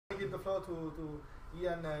floor to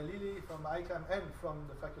Ian Lilley from ICAHM and from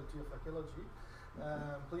the Faculty of Archaeology.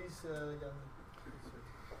 Please, Ian.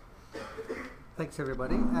 Thanks,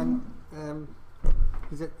 everybody. And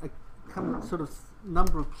there's a sort of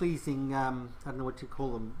number of pleasing, I don't know what you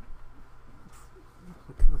call them,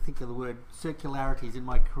 I think of the word circularities in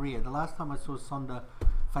my career. The last time I saw Sonda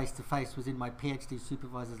face to face was in my PhD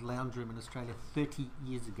supervisor's lounge room in Australia 30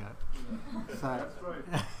 years ago. So that's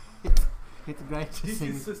right. it's great to see.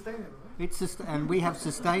 It's sustainable. It's and we have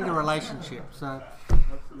sustained a relationship. So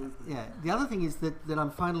absolutely. Yeah. The other thing is that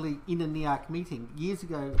I'm finally in a NEARCH meeting. Years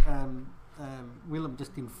ago, Willem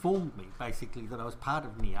just informed me basically that I was part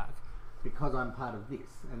of NEARCH because I'm part of this,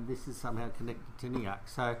 and this is somehow connected to NEARCH.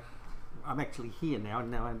 So I'm actually here now,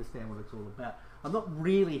 and now I understand what it's all about. I'm not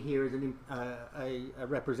really here as a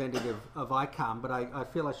representative of ICAHM, but I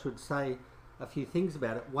feel I should say a few things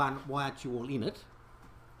about it. One, why aren't you all in it?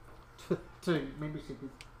 Two, membership is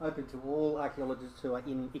open to all archaeologists who are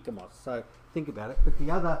in ICAHM, so think about it. But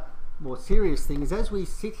the other more serious thing is, as we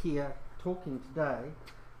sit here talking today,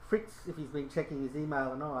 Fritz, if he's been checking his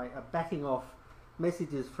email, and I are batting off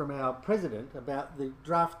messages from our president about the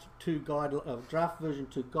draft version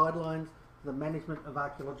 2 guidelines for the management of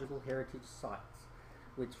archaeological heritage sites,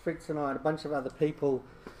 which Fritz and I and a bunch of other people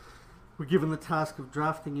were given the task of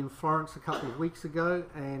drafting in Florence a couple of weeks ago,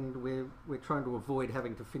 and we're trying to avoid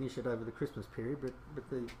having to finish it over the Christmas period, but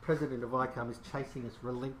the president of ICAHM is chasing us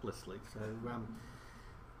relentlessly. So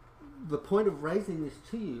the point of raising this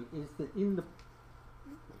to you is that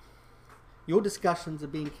your discussions are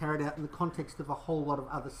being carried out in the context of a whole lot of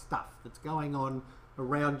other stuff that's going on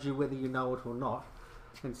around you, whether you know it or not.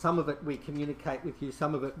 And some of it we communicate with you,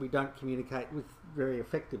 some of it we don't communicate with very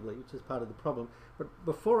effectively, which is part of the problem. But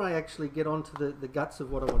before I actually get on to the guts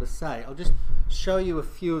of what I want to say, I'll just show you a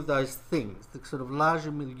few of those things, the sort of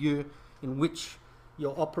larger milieu in which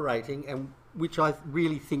you're operating and which I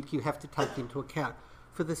really think you have to take into account.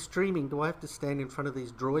 For the streaming, do I have to stand in front of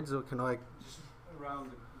these droids, or can I... Just around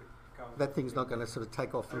the that thing's not going to sort of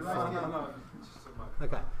take off from front. No.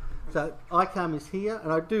 Okay. So ICAHM is here,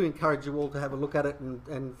 and I do encourage you all to have a look at it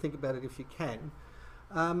and think about it if you can.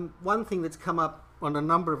 One thing that's come up on a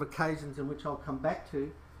number of occasions, and which I'll come back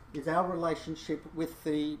to, is our relationship with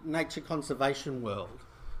the nature conservation world.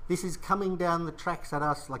 This is coming down the tracks at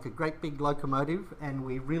us like a great big locomotive, and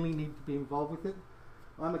we really need to be involved with it.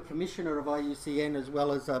 I'm a commissioner of IUCN as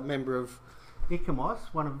well as a member of ICAHM,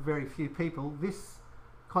 one of very few people. This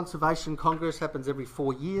Conservation Congress happens every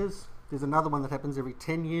 4 years. There's another one that happens every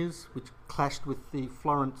 10 years, which clashed with the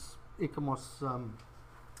Florence ICAHM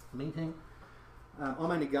meeting. I'm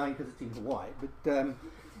only going because it's in Hawaii. But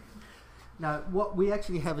now, what we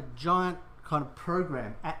actually have a giant kind of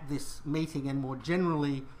program at this meeting, and more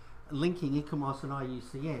generally linking ICAHM and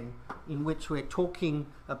IUCN, in which we're talking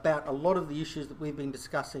about a lot of the issues that we've been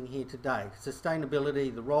discussing here today.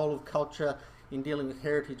 Sustainability, the role of culture in dealing with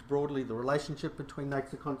heritage broadly, the relationship between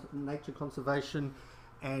nature conservation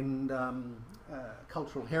and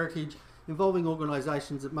cultural heritage, involving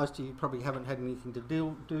organisations that most of you probably haven't had anything to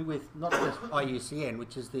do with, not just IUCN,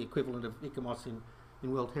 which is the equivalent of ICAHM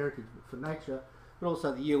in World Heritage for Nature, but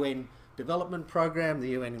also the UN Development Programme,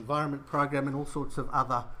 the UN Environment Programme, and all sorts of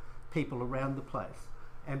other people around the place.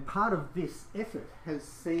 And part of this effort has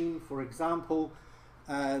seen, for example,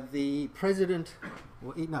 the president,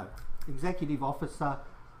 executive officer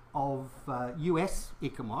of US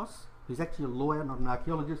ICAHM, who's actually a lawyer, not an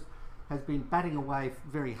archaeologist, has been batting away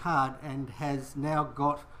very hard and has now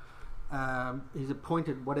got, he's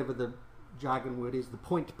appointed, whatever the jargon word is, the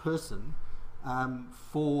point person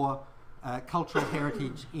for cultural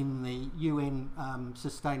heritage in the UN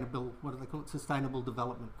sustainable, what do they call it, Sustainable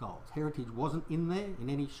Development Goals. Heritage wasn't in there in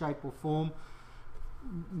any shape or form.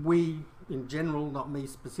 We, in general, not me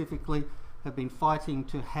specifically, have been fighting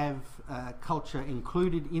to have culture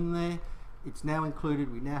included in there. It's now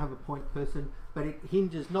included. We now have a point person, but it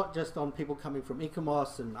hinges not just on people coming from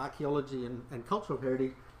ICAHM and archaeology and cultural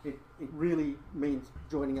heritage. It really means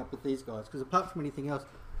joining up with these guys, because apart from anything else,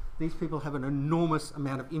 these people have an enormous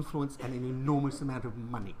amount of influence and an enormous amount of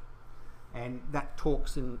money, and that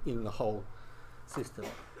talks in the whole system.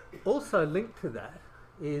 Also linked to that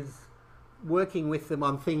is working with them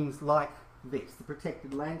on things like this, the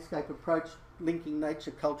protected landscape approach, linking nature,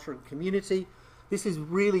 culture and community. This is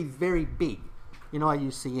really very big in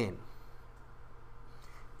IUCN,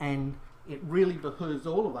 and it really behooves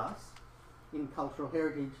all of us in cultural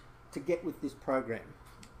heritage to get with this program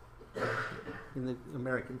in the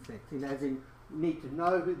American sense. As in, you need to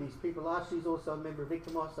know who these people are. She's also a member of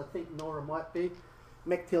ICAHM, I think Nora might be.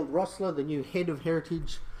 Mechthild Rossler, the new head of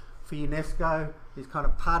heritage for UNESCO, is kind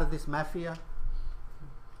of part of this mafia.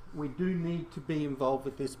 we do need to be involved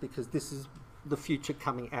with this because this is the future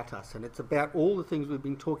coming at us, and it's about all the things we've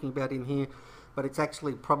been talking about in here, but it's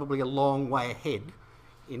actually probably a long way ahead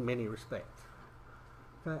in many respects.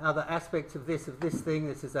 Okay, other aspects of this thing,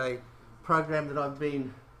 this is a program that I've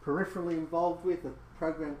been peripherally involved with, a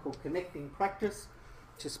program called Connecting Practice,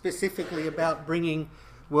 which is specifically about bringing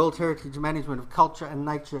World Heritage Management of Culture and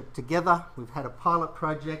Nature together. We've had a pilot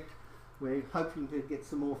project. We're hoping to get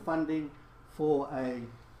some more funding for a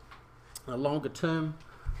longer term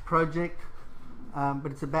project.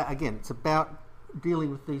 But it's about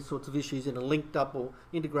dealing with these sorts of issues in a linked up or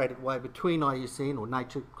integrated way between IUCN or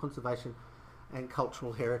nature conservation and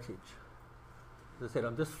cultural heritage. As I said,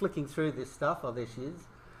 I'm just flicking through this stuff. Oh, there she is.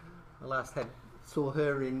 I last saw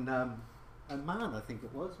her in Oman, I think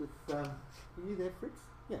it was, with, were you there, Fritz?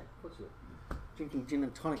 Yeah, of course you were. Drinking gin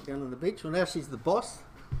and tonic down on the beach. Well, now she's the boss.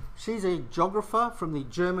 She's a geographer from the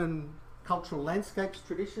German cultural landscapes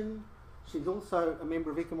tradition. She's also a member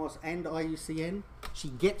of ICAHM and IUCN. She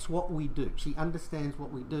gets what we do. She understands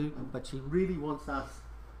what we do, but she really wants us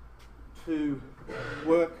to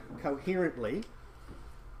work coherently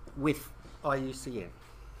with IUCN.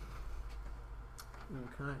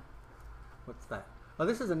 Okay. What's that? Oh,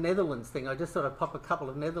 this is a Netherlands thing. I just thought I'd pop a couple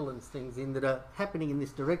of Netherlands things in that are happening in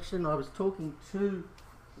this direction. I was talking to,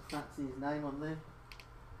 I can't see his name on there,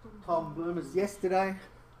 Tom Bloomers yesterday.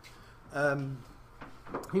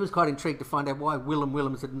 He was quite intrigued to find out why Willem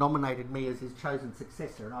Willems had nominated me as his chosen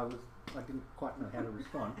successor, and I didn't quite know how to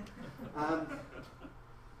respond.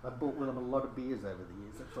 I bought Willem a lot of beers over the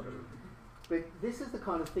years, that's what it is. But this is the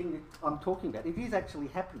kind of thing that I'm talking about. It is actually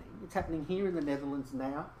happening. It's happening here in the Netherlands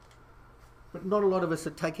now, but not a lot of us are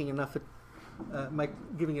taking enough,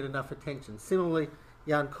 giving it enough attention. Similarly,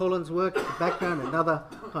 Jan Collins' work in the background, another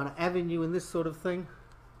kind of avenue in this sort of thing.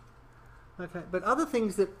 Okay, but other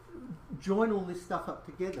things that join all this stuff up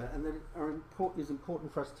together and that is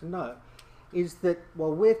important for us to know is that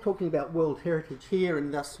while we're talking about World Heritage here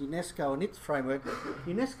and thus UNESCO and its framework,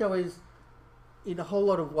 UNESCO is in a whole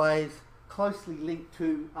lot of ways closely linked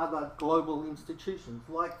to other global institutions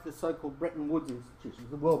like the so-called Bretton Woods institutions,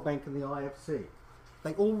 the World Bank and the IFC.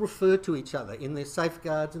 They all refer to each other in their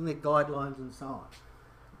safeguards and their guidelines and so on.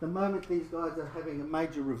 At the moment, these guys are having a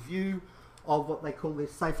major review of what they call their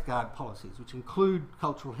safeguard policies, which include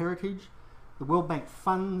cultural heritage. The World Bank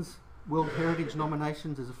funds World Heritage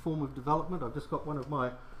nominations as a form of development. I've just got one of my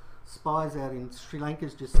spies out in Sri Lanka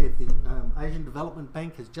has just said the Asian Development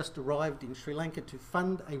Bank has just arrived in Sri Lanka to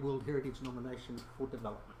fund a World Heritage nomination for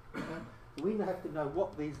development. Okay? We have to know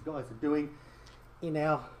what these guys are doing in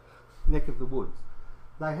our neck of the woods.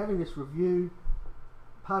 They're having this review.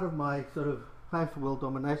 Part of my sort of plan for world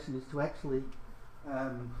domination is to actually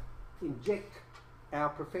inject our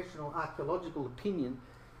professional archaeological opinion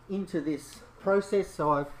into this process.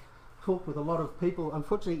 So I've talked with a lot of people.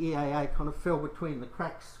 Unfortunately, EAA kind of fell between the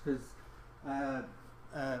cracks because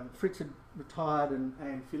Fritz had retired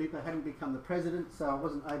and Philippa hadn't become the president, so I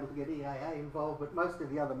wasn't able to get EAA involved, but most of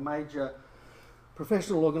the other major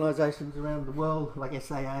professional organisations around the world, like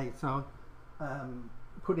SAA and so on,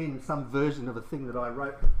 put in some version of a thing that I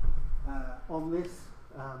wrote on this.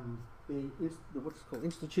 What's it called?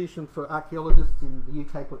 Institution for Archaeologists in the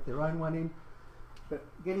UK put their own one in. But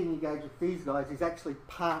getting engaged with these guys is actually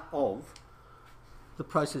part of the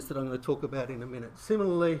process that I'm going to talk about in a minute.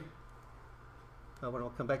 Similarly,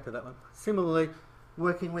 I'll come back to that one. Similarly,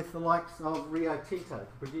 working with the likes of Rio Tinto to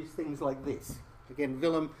produce things like this. Again,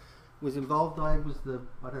 Willem was involved. I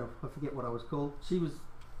forget what I was called. She was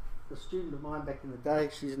a student of mine back in the day.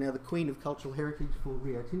 She's now the Queen of Cultural Heritage for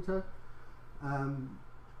Rio Tinto.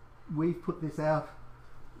 We've put this out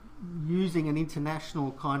using an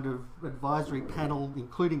international kind of advisory panel,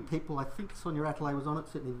 including people, I think Sonia Atterley was on it,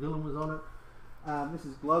 certainly Willem was on it. This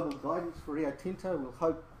is global guidance for Rio Tinto. We'll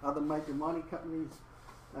hope other major mining companies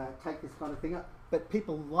take this kind of thing up. But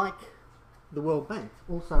people like the World Bank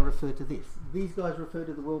also refer to this. These guys refer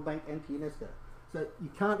to the World Bank and to UNESCO. So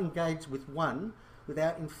you can't engage with one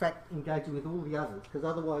without in fact engaging with all the others, because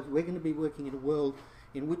otherwise we're going to be working in a world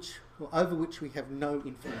in which, or over which we have no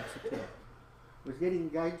influence at all. Was getting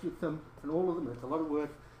engaged with them, and all of them, it's a lot of work,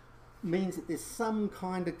 means that there's some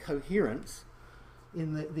kind of coherence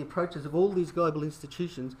in the approaches of all these global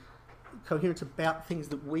institutions, coherence about things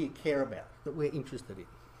that we care about, that we're interested in.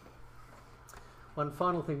 One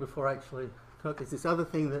final thing before I actually talk is this other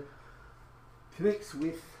thing that connects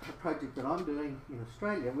with a project that I'm doing in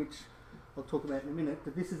Australia, which I'll talk about in a minute,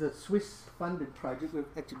 but this is a Swiss-funded project. We're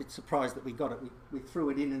actually a bit surprised that we got it. We threw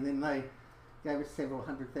it in and then they gave us several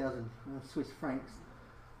 100,000 Swiss francs.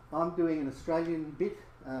 I'm doing an Australian bit.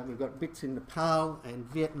 We've got bits in Nepal and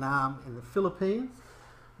Vietnam and the Philippines.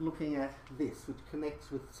 looking at this, which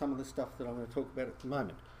connects with some of the stuff that I'm going to talk about at the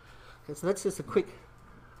moment. Okay, so that's just a quick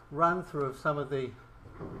run through of some of the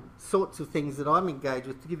sorts of things that I'm engaged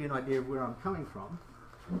with to give you an idea of where I'm coming from.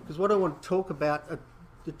 Because what I want to talk about are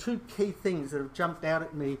the two key things that have jumped out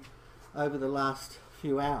at me over the last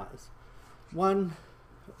few hours. One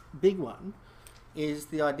big one is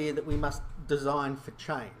the idea that we must design for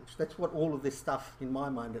change. That's what all of this stuff, in my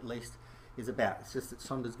mind at least, is about. It's just that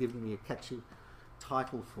Sonda's given me a catchy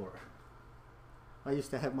title for it. I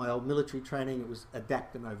used to have my old military training, it was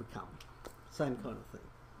adapt and overcome. Same kind of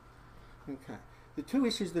thing. Okay. The two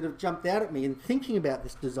issues that have jumped out at me in thinking about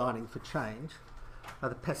this designing for change are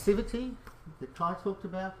the passivity that Kai talked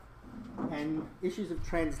about and issues of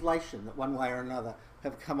translation that one way or another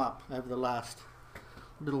have come up over the last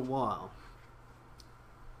little while.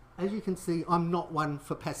 As you can see, I'm not one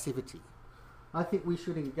for passivity. I think we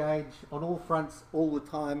should engage on all fronts all the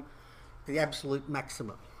time to the absolute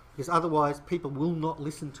maximum, because otherwise people will not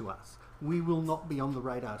listen to us. We will not be on the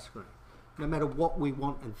radar screen. No matter what we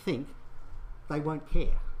want and think, they won't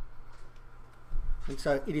care. And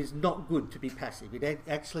so it is not good to be passive. It's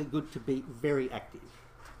actually good to be very active.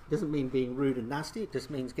 It doesn't mean being rude and nasty, it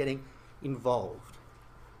just means getting involved.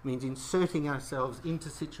 It means inserting ourselves into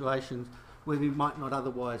situations where we might not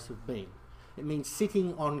otherwise have been. It means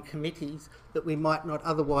sitting on committees that we might not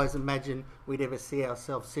otherwise imagine we'd ever see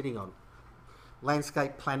ourselves sitting on.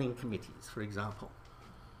 Landscape planning committees, for example.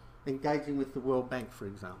 Engaging with the World Bank, for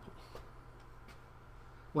example.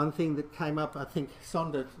 One thing that came up, I think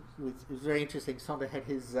Sonda, was very interesting. Sonda had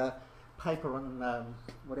his paper on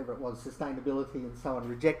whatever it was, sustainability and so on,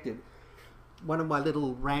 rejected. One of my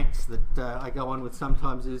little rants that I go on with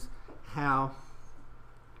sometimes is how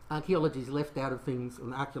archaeology is left out of things,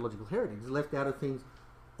 and archaeological heritage is left out of things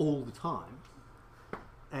all the time.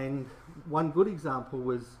 And one good example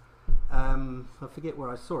was, I forget where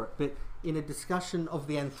I saw it, but in a discussion of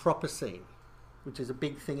the Anthropocene, which is a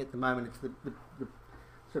big thing at the moment. It's the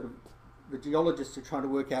sort of the geologists are trying to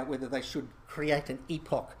work out whether they should create an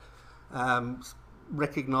epoch,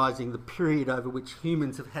 recognising the period over which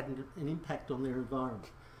humans have had an impact on their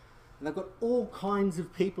environment. And they've got all kinds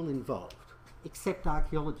of people involved, except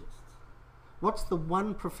archaeologists. What's the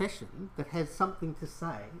one profession that has something to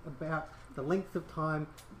say about the length of time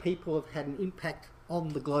people have had an impact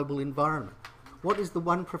on the global environment? What is the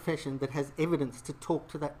one profession that has evidence to talk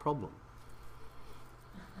to that problem?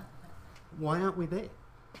 Why aren't we there?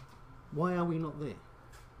 Why are we not there?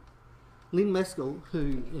 Lynn Meskel,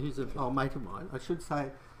 who's an old mate of mine, I should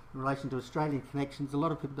say in relation to Australian connections, a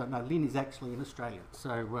lot of people don't know, Lynn is actually an Australian.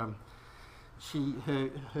 So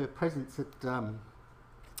her presence at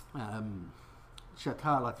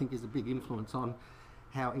Chatal, I think, is a big influence on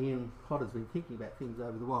how Ian Potter's been thinking about things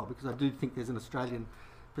over the while, because I do think there's an Australian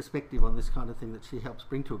perspective on this kind of thing that she helps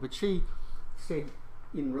bring to it. But she said,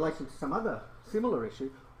 in relation to some other similar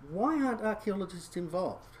issue, why aren't archaeologists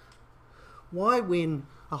involved? Why, when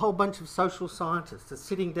a whole bunch of social scientists are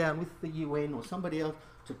sitting down with the UN or somebody else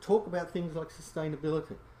to talk about things like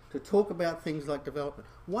sustainability, to talk about things like development,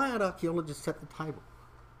 why aren't archaeologists at the table?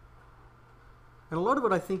 And a lot of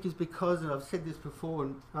it, I think, is because, and I've said this before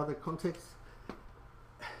in other contexts,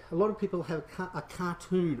 a lot of people have a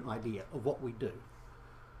cartoon idea of what we do.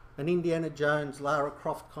 An Indiana Jones, Lara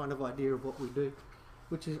Croft kind of idea of what we do,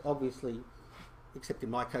 which is obviously, except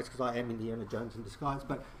in my case because I am Indiana Jones in disguise,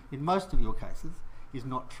 but in most of your cases is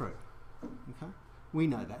not true. Okay? We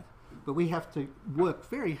know that. But we have to work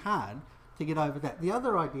very hard to get over that. The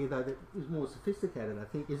other idea, though, that is more sophisticated, I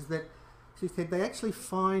think, is that she said they actually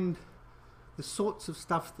find the sorts of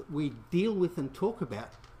stuff that we deal with and talk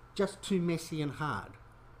about just too messy and hard.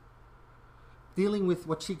 Dealing with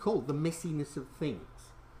what she called the messiness of things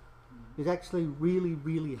is actually really,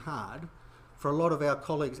 really hard for a lot of our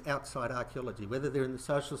colleagues outside archaeology, whether they're in the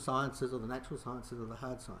social sciences or the natural sciences or the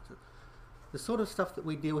hard sciences. The sort of stuff that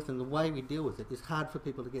we deal with and the way we deal with it is hard for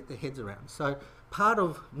people to get their heads around. So part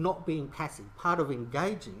of not being passive, part of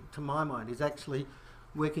engaging, to my mind, is actually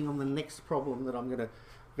working on the next problem that I'm going to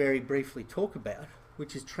very briefly talk about,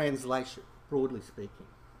 which is translation, broadly speaking.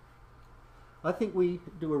 I think we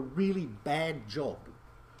do a really bad job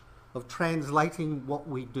of translating what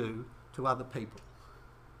we do to other people.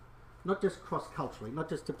 Not just cross-culturally, not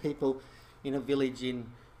just to people in a village in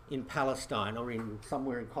Palestine or in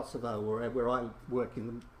somewhere in Kosovo or where I work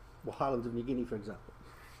in the Highlands of New Guinea, for example.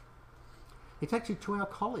 It's actually to our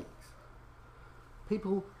colleagues.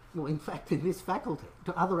 People, well, in fact, in this faculty,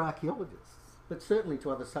 to other archaeologists, but certainly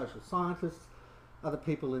to other social scientists, other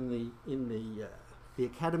people in the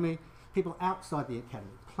academy, people outside the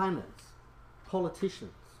academy, planners,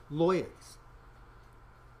 politicians, lawyers.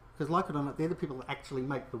 Because like it or not, they're the people that actually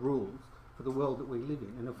make the rules for the world that we live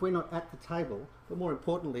in. And if we're not at the table, but more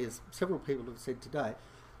importantly, as several people have said today,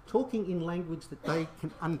 talking in language that they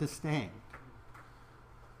can understand,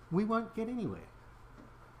 we won't get anywhere.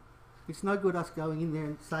 It's no good us going in there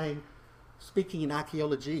and saying, speaking in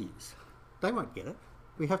archaeologies. They won't get it.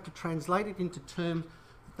 We have to translate it into terms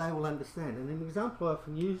that they will understand. And an example I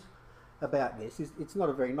often use about this is, it's not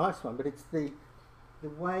a very nice one, but it's the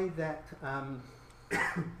way that,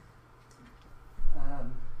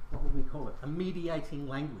 what would we call it? A mediating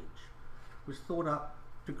language was thought up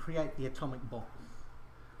to create the atomic bomb.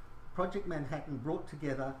 Project Manhattan brought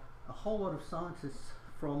together a whole lot of scientists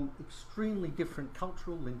from extremely different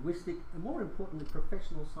cultural, linguistic, and more importantly,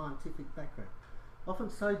 professional scientific backgrounds.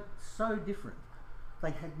 Often so different,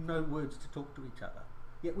 they had no words to talk to each other.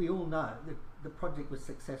 Yet we all know that the project was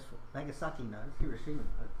successful. Nagasaki knows, Hiroshima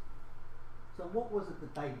knows. So what was it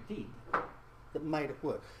that they did that made it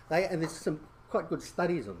work? And there's some quite good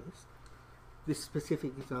studies on this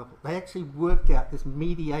specific example. They actually worked out this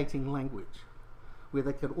mediating language where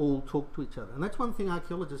they could all talk to each other. And that's one thing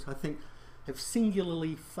archaeologists, I think, have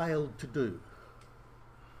singularly failed to do,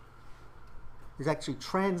 is actually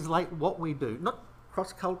translate what we do, not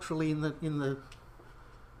cross-culturally in the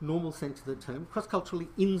normal sense of the term, cross-culturally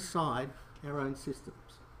inside our own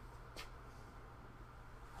systems.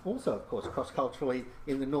 Also, of course, cross-culturally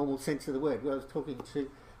in the normal sense of the word. I was talking to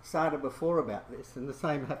Sada before about this, and the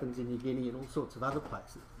same happens in New Guinea and all sorts of other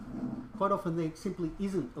places. Quite often there simply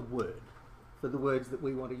isn't a word for the words that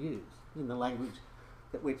we want to use in the language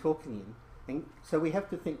that we're talking in. And so we have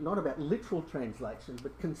to think not about literal translation,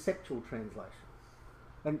 but conceptual translation.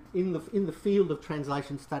 And in the field of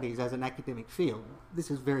translation studies as an academic field, this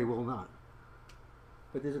is very well known.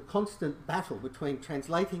 But there's a constant battle between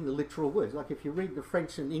translating the literal words. Like if you read the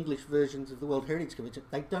French and English versions of the World Heritage Convention,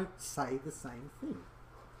 they don't say the same thing.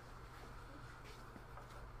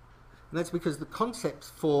 And that's because the concepts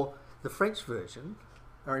for the French version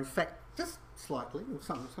are in fact just slightly, or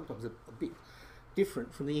sometimes a bit,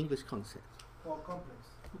 different from the English concepts. More complex.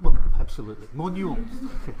 Well, absolutely. More nuanced.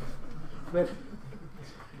 But,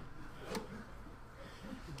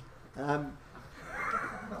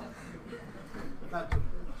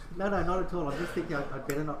 no, not at all. I'm just thinking I'd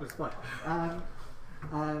better not respond.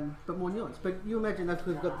 But more nuanced. But you imagine if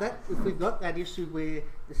we've got that issue where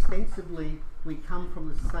ostensibly we come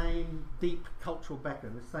from the same deep cultural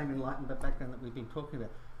background, the same enlightened background that we've been talking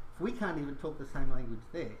about. If we can't even talk the same language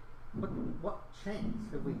there, what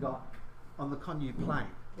chance have we got on the Konyu Plain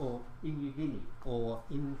or in New Guinea or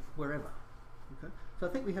in wherever? Okay? So I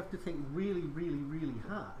think we have to think really, really, really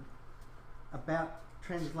hard about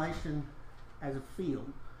translation as a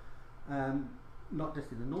field, not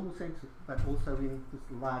just in the normal sense, but also in this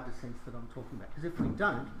larger sense that I'm talking about. Because if we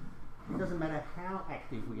don't, it doesn't matter how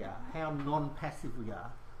active we are, how non-passive we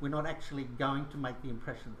are, we're not actually going to make the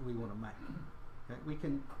impression that we want to make. Okay? We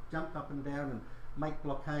can jump up and down and make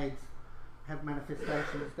blockades, have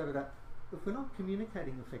manifestations, da-da-da. If we're not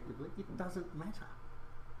communicating effectively, it doesn't matter.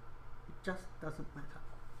 It just doesn't matter.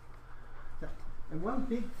 So, and one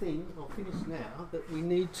big thing, I'll finish now, that we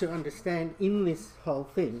need to understand in this whole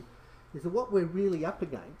thing is that what we're really up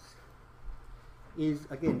against is,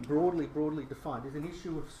 again, broadly defined, is an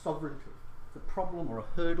issue of sovereignty. It's a problem or a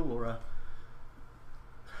hurdle or I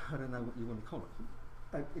don't know what you want to call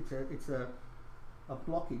it. It's a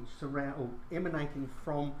blockage or emanating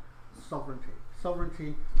from sovereignty.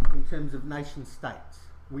 Sovereignty in terms of nation states.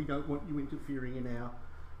 We don't want you interfering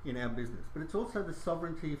in our business. But it's also the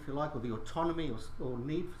sovereignty, if you like, or the autonomy or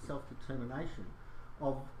need for self-determination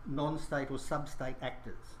of non-state or sub-state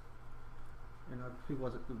actors. And who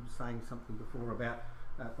was it that was saying something before about,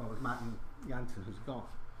 it was Martin Janssen, who's gone.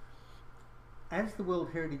 As the World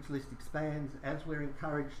Heritage List expands, as we're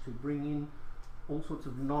encouraged to bring in all sorts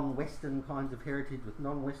of non-Western kinds of heritage with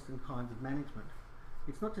non-Western kinds of management,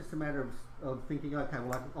 it's not just a matter of thinking, okay,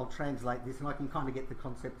 well, I'll translate this and I can kind of get the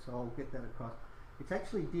concept, so I'll get that across. It's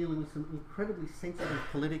actually dealing with some incredibly sensitive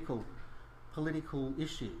political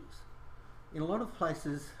issues. In a lot of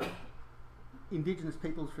places, Indigenous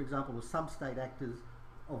peoples, for example, or sub-state actors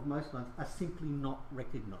of most lands are simply not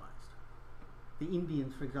recognised. The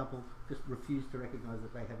Indians, for example, just refuse to recognise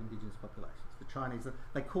that they have Indigenous populations. The Chinese,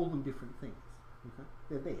 they call them different things. Okay?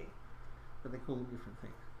 They're there, but they call them different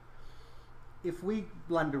things. If we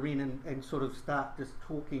blunder in and sort of start just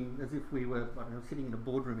talking as if we were, I don't know, sitting in a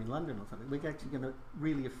boardroom in London or something, we're actually going to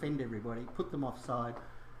really offend everybody, put them offside,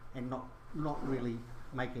 and not really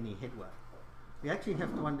make any headway. We actually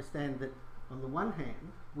have to understand that on the one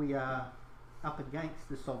hand, we are up against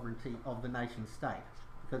the sovereignty of the nation state,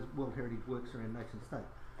 because World Heritage works around nation state.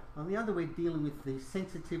 On the other, we're dealing with the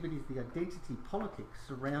sensitivities, the identity politics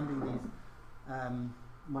surrounding these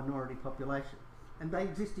minority populations. And they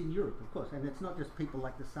exist in Europe, of course, and it's not just people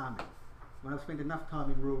like the Sami. I've spent enough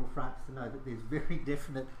time in rural France to know that there's very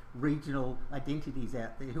definite regional identities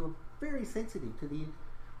out there who are very sensitive to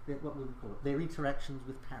what we would call it, their interactions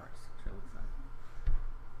with Paris, shall we say.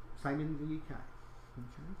 Same in the UK.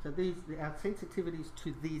 Okay. So our sensitivities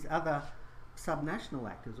to these other subnational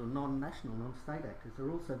actors or non-national, non-state actors are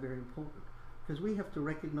also very important, because we have to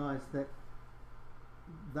recognise that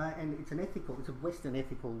and it's a Western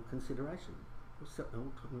ethical consideration,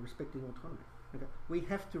 respecting autonomy. Okay. We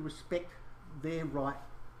have to respect their right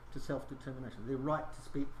to self-determination, their right to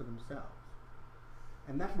speak for themselves.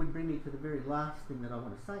 And that would bring me to the very last thing that I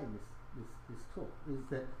want to say in this talk, is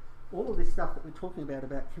that all of this stuff that we're talking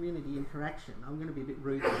about community interaction, I'm going to be a bit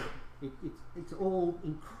rude, it's all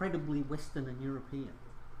incredibly Western and European.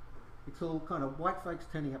 It's all kind of white folks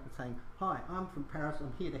turning up and saying, "Hi, I'm from Paris,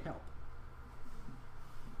 I'm here to help."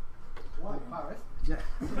 Why Paris? Yeah.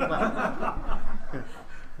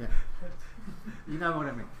 Yeah. You know what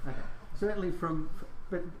I mean. Okay. Certainly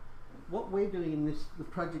but what we're doing in the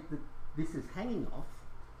project that this is hanging off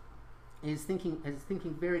is thinking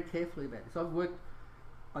very carefully about this.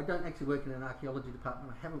 I don't actually work in an archaeology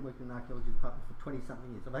department. I haven't worked in an archaeology department for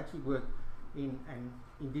 20-something years. I've actually worked in an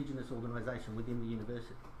Indigenous organisation within the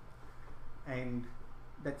university. And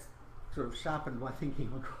that's sort of sharpened my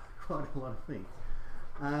thinking on quite a lot of things.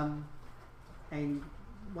 And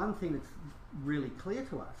one thing that's really clear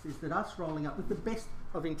to us is that us rolling up with the best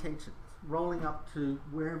of intentions, rolling up to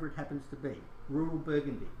wherever it happens to be, rural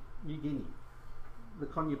Burgundy, New Guinea, the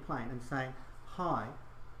Konya Plain, and saying, "Hi,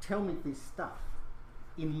 tell me this stuff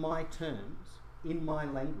in my terms, in my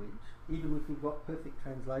language, even if we've got perfect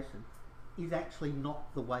translation," is actually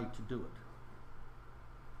not the way to do it.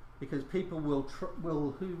 Because people will,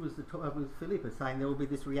 who was with Philippa saying there will be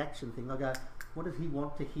this reaction thing. They'll go, "What does he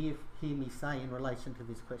want to hear me say in relation to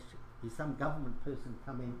this question? Is some government person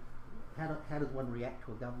come in? How does one react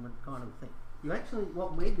to a government kind of thing?"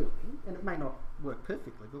 What we're doing, and it may not work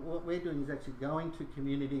perfectly, but what we're doing is actually going to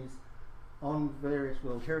communities on various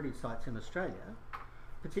World Heritage sites in Australia,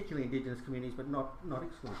 particularly Indigenous communities, but not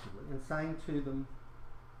exclusively, and saying to them,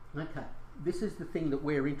 "Okay, this is the thing that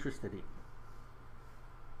we're interested in.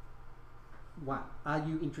 One, are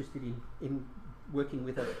you interested in working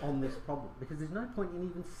with us on this problem?" Because there's no point in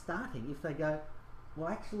even starting if they go, "Well,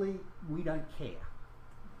 actually, we don't care."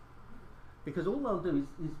 Because all they'll do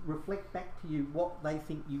is reflect back to you what they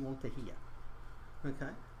think you want to hear. Okay?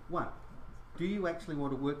 One, do you actually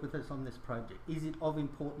want to work with us on this project? Is it of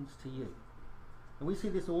importance to you? And we see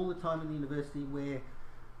this all the time in the university, where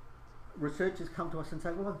researchers come to us and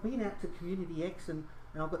say, "Well, I've been out to Community X and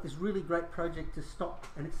I've got this really great project to stop,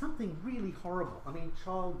 and it's something really horrible. I mean,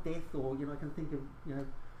 child death, or, I can think of,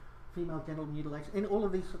 female genital mutilation, and all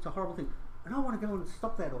of these sorts of horrible things. And I want to go and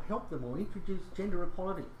stop that, or help them, or introduce gender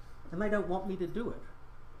equality. And they don't want me to do it.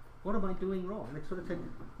 What am I doing wrong?" And they sort of said,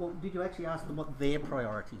 "Well, did you actually ask them what their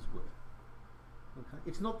priorities were?" Okay?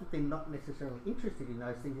 It's not that they're not necessarily interested in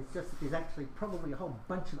those things, it's just that there's actually probably a whole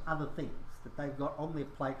bunch of other things that they've got on their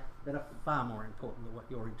plate that are far more important than what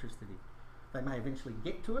you're interested in. They may eventually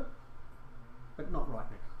get to it, but not right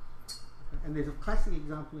now. Okay? And there's a classic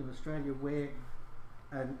example in Australia where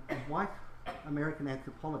a white American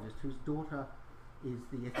anthropologist whose daughter is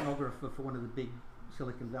the ethnographer for one of the big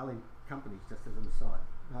Silicon Valley companies, just as an aside,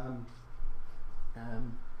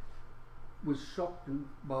 was shocked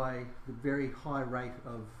by the very high rate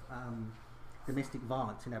of domestic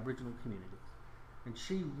violence in Aboriginal communities. And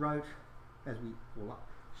she wrote, as we call up,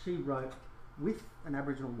 with an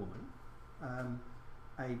Aboriginal woman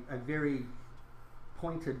a very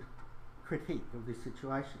pointed critique of this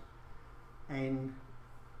situation. And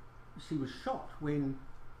she was shocked when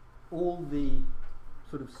all the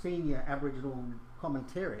sort of senior Aboriginal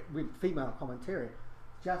female commentariat,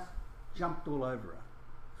 just jumped all over her.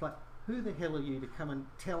 It's like, who the hell are you to come and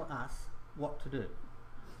tell us what to do?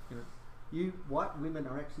 You white women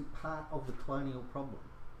are actually part of the colonial problem,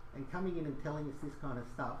 and coming in and telling us this kind of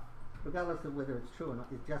stuff, regardless of whether it's true or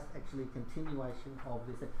not, is just actually a continuation of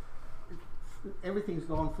this. Everything's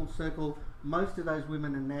gone full circle. Most of those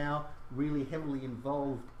women are now really heavily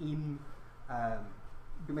involved in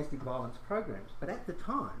domestic violence programs, but at the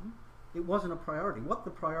time it wasn't a priority. What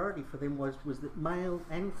the priority for them was that male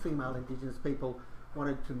and female Indigenous people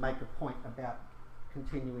wanted to make a point about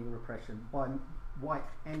continuing repression by white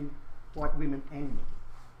women and men.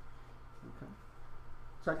 Okay.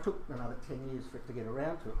 So it took another 10 years for it to get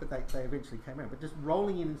around to it, but they eventually came around. But just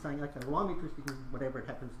rolling in and saying, "Okay, well, I'm interested in whatever it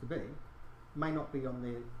happens to be," may not be on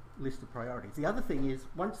their list of priorities. The other thing is,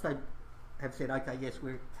 once they have said, okay, yes,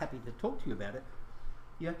 we're happy to talk to you about it,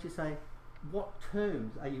 you actually say, what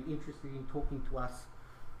terms are you interested in talking to us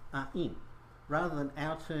in? Rather than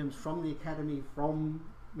our terms from the academy, from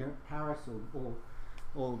Paris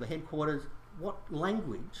or the headquarters, what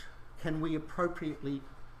language can we appropriately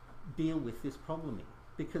deal with this problem in?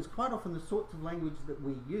 Because quite often the sorts of language that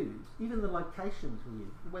we use, even the locations we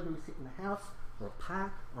use, whether we sit in a house or a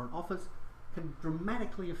park or an office, can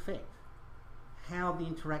dramatically affect how the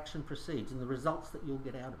interaction proceeds and the results that you'll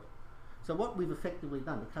get out of it. So what we've effectively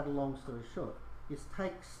done, to cut a long story short, is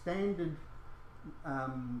take standard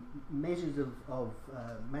measures of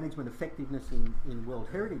management effectiveness in World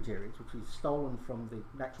Heritage areas, which we've stolen from the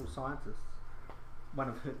natural scientists, one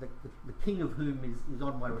of her, the king of whom is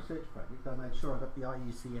on my research project. I made sure I got the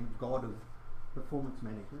IUCN god of performance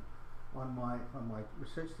management on my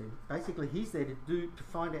research team. Basically, he's there to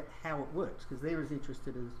find out how it works, because they're as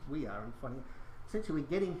interested as we are in finding. Essentially, we're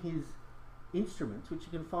getting his instruments, which you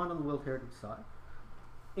can find on the World Heritage site,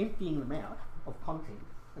 emptying them out of content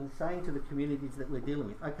and saying to the communities that we're dealing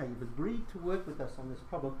with, okay, you've agreed to work with us on this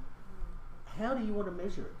problem. How do you want to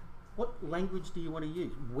measure it? What language do you want to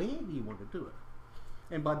use? Where do you want to do it?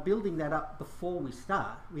 And by building that up before we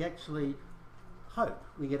start, we actually hope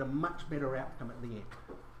we get a much better outcome at the end.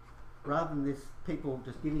 Rather than this people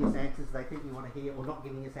just giving us answers they think we want to hear or not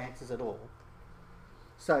giving us answers at all.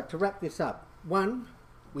 So to wrap this up, 1,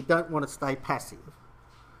 we don't want to stay passive.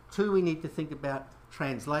 2, we need to think about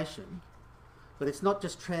translation. But it's not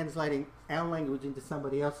just translating our language into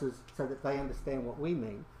somebody else's so that they understand what we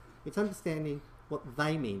mean. It's understanding what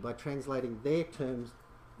they mean by translating their terms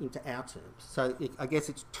into our terms. So I guess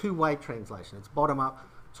it's two-way translation. It's bottom-up,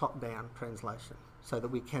 top-down translation, so that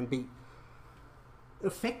we can be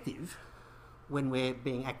effective when we're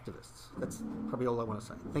being activists. That's probably all I want to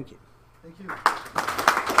say. Thank you. Thank you.